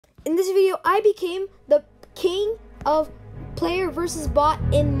In this video, I became the king of player versus bot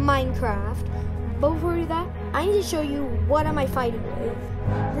in Minecraft. But before we do that, I need to show you what am I fighting with.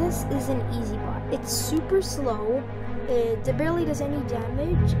 This is an easy bot. It's super slow, it barely does any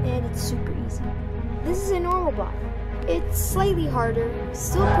damage, and it's super easy. This is a normal bot. It's slightly harder,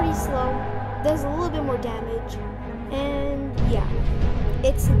 still pretty slow, does a little bit more damage, and yeah,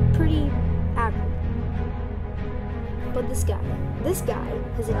 it's pretty average. But this guy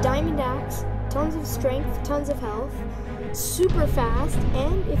has a diamond axe, tons of strength, tons of health, super fast,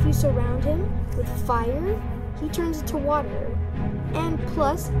 and if you surround him with fire, he turns into water. And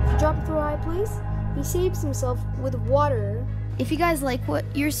plus, if you drop him through a high place, he saves himself with water. If you guys like what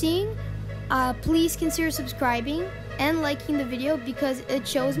you're seeing, please consider subscribing and liking the video because it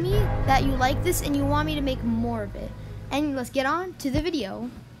shows me that you like this and you want me to make more of it. And let's get on to the video.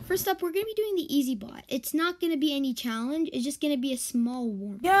 First up, we're going to be doing the easy bot. It's not going to be any challenge. It's just going to be a small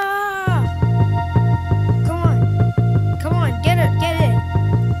warm-up. Yeah! Come on, get it.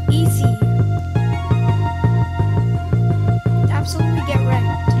 Easy. Absolutely get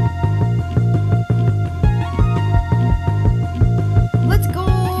wrecked. Let's go!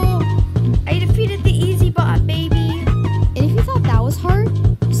 I defeated the easy bot, baby. And if you thought that was hard,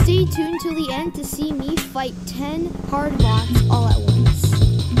 stay tuned till the end to see me fight 10 hard bots all at once.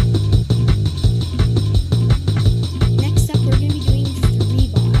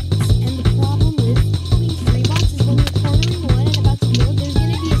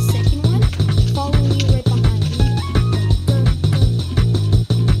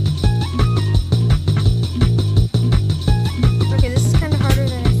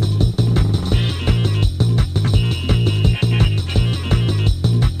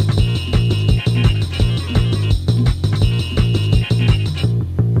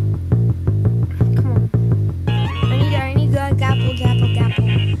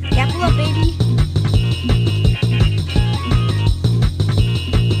 Gapple up, baby.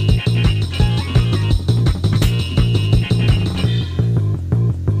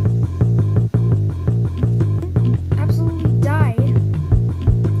 Absolutely died.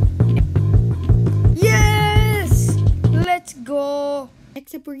 Yes! Let's go.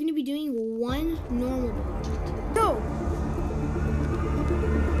 Next up, we're going to be doing one normal bot. Go!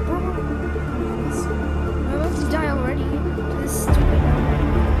 I'm about to die already. This stupid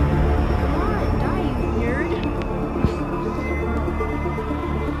Come on, die, you nerd.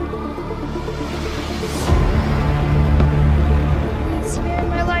 Please spare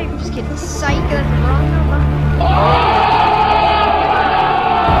my life. I'm just kidding. Psych, that's the wrong number.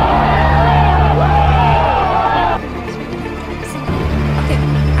 Okay,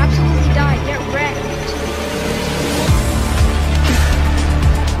 absolutely die. Get wrecked.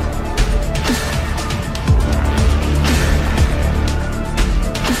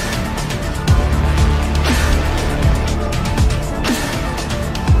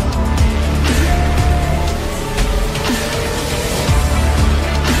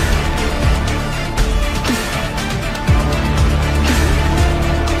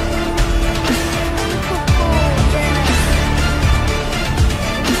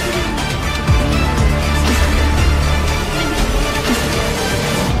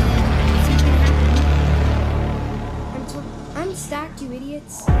 Stacked, you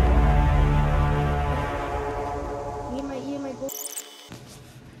idiots. Eat my gold.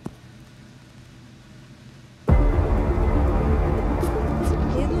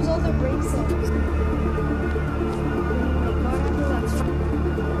 They lose all their brain cells. Oh my god, I know that's fine.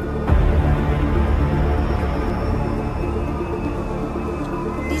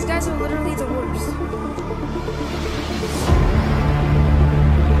 These guys are literally the worst.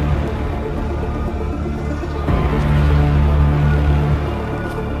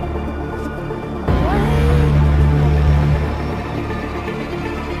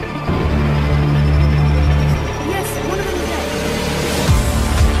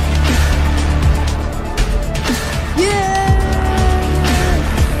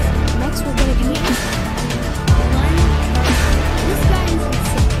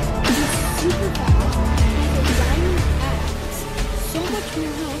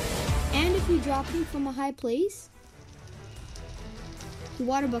 Dropping from a high place, the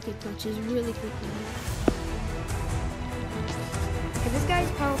water bucket clutches really quickly. Okay, this guy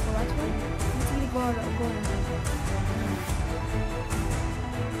is powerful, that's why. Let's need to go out.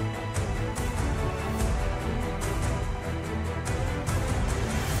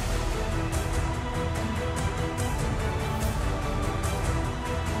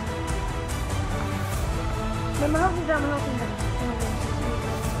 My health is down, my health is down.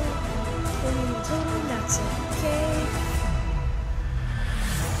 That's okay.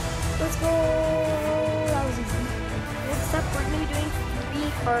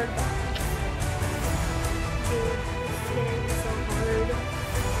 hard bot. Dude, this is gonna be so hard.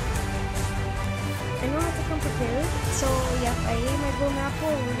 I know how to come prepared. So, yep, I ate my golden apple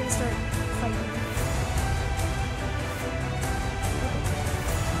and we're gonna start fighting.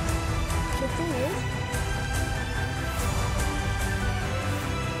 The thing is,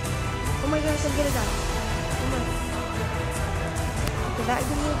 oh my gosh, I'm gonna die. Oh my god. Okay, that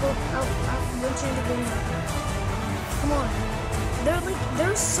video go out one chance of going back. Come on.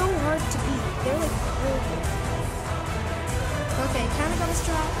 They're so hard to beat. They're like really good. Okay, kinda got a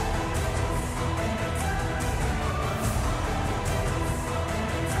strat.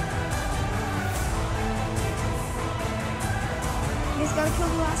 You guys gotta kill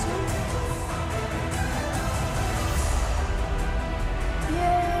the last one.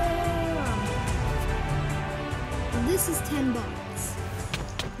 Yeah! This is 10 bots.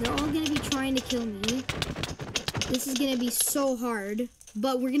 They're all gonna be trying to kill me. This is gonna be so hard,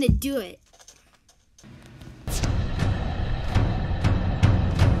 but we're gonna do it.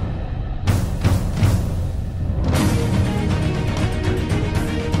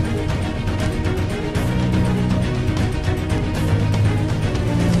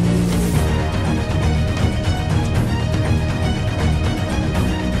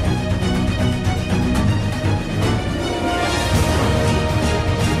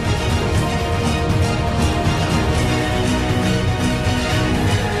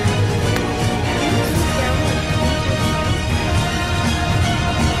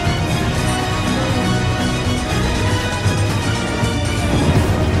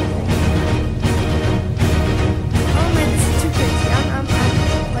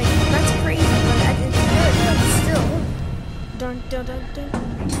 Dun, dun, dun, dun.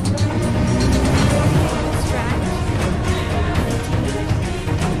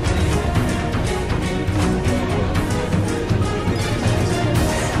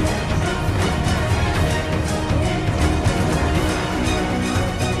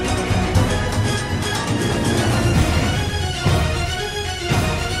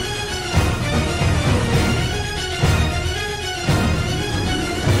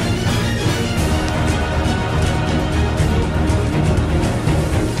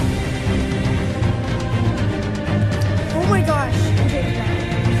 Oh my gosh.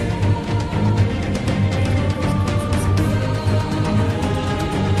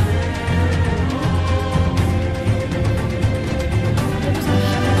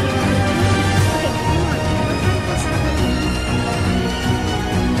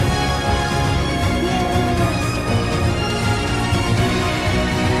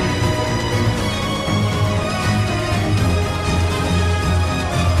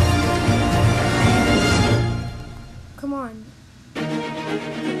 Come on.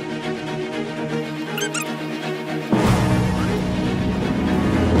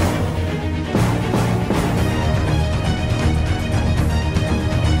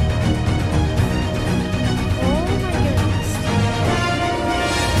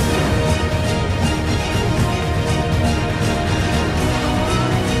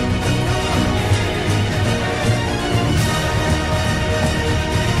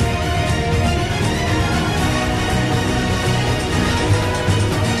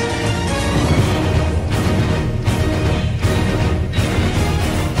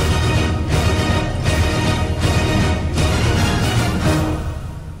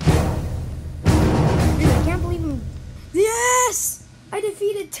 Yes! I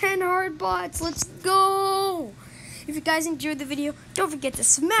defeated 10 hard bots. Let's go! If you guys enjoyed the video, don't forget to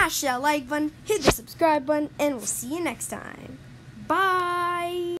smash that like button, hit the subscribe button, and we'll see you next time. Bye!